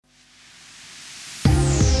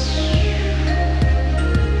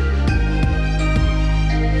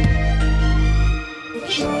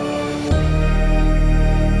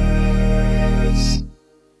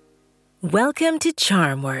Welcome to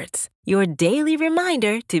Charm Words, your daily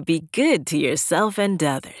reminder to be good to yourself and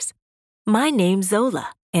others. My name's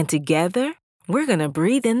Zola, and together, we're going to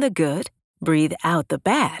breathe in the good, breathe out the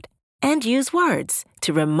bad, and use words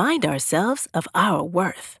to remind ourselves of our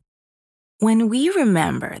worth. When we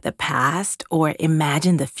remember the past or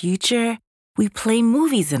imagine the future, we play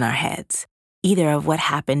movies in our heads, either of what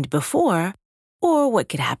happened before or what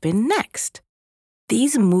could happen next.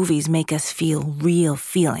 These movies make us feel real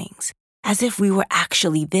feelings, as if we were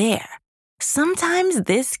actually there. Sometimes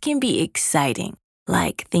this can be exciting,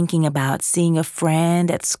 like thinking about seeing a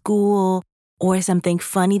friend at school or something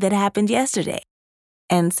funny that happened yesterday.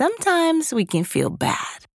 And sometimes we can feel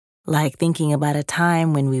bad, like thinking about a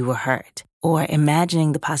time when we were hurt or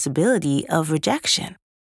imagining the possibility of rejection.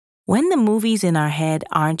 When the movies in our head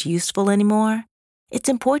aren't useful anymore, it's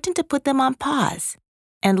important to put them on pause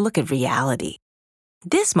and look at reality.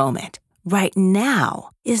 This moment, right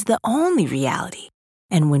now, is the only reality.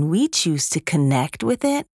 And when we choose to connect with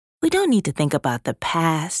it, we don't need to think about the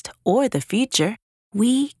past or the future.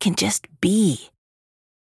 We can just be.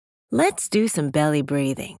 Let's do some belly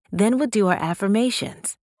breathing. Then we'll do our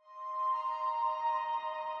affirmations.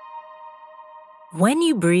 When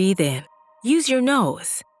you breathe in, use your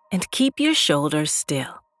nose and keep your shoulders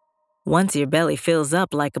still. Once your belly fills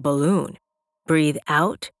up like a balloon, breathe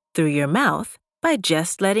out through your mouth by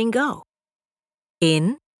just letting go.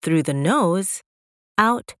 In through the nose,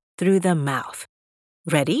 out through the mouth.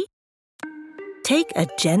 Ready? Take a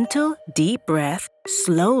gentle, deep breath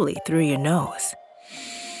slowly through your nose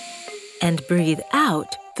and breathe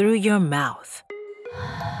out through your mouth.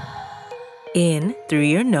 In through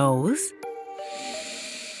your nose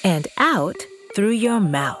and out through your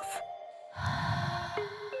mouth.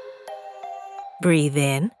 Breathe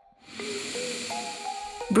in.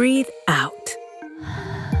 Breathe out.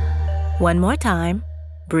 One more time.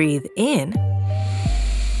 Breathe in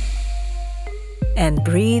and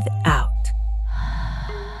breathe out.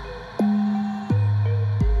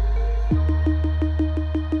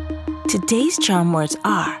 Today's charm words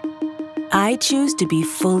are, I choose to be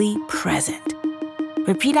fully present.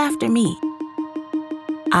 Repeat after me.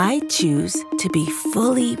 I choose to be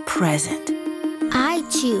fully present. I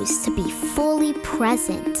choose to be fully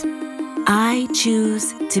present. I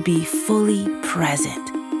choose to be fully present.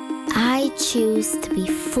 I choose to be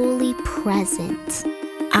fully present.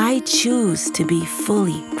 I choose to be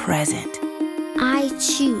fully present. I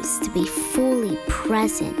choose to be fully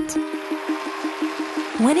present.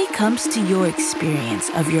 When it comes to your experience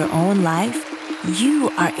of your own life, you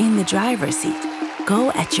are in the driver's seat.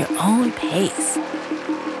 Go at your own pace.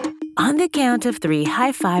 On the count of 3,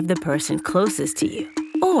 high-five the person closest to you.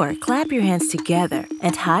 Or clap your hands together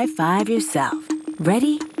and high-five yourself.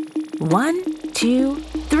 Ready? 1, 2,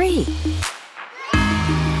 3.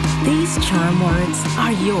 These charm words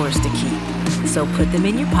are yours to keep. So put them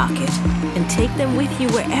in your pocket and take them with you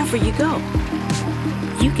wherever you go.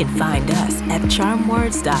 You can find us at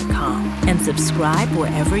charmwords.com and subscribe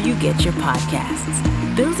wherever you get your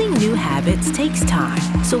podcasts. Building new habits takes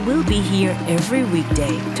time, so we'll be here every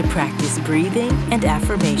weekday to practice breathing and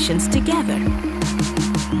affirmations together.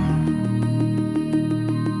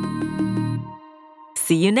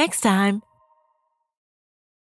 See you next time.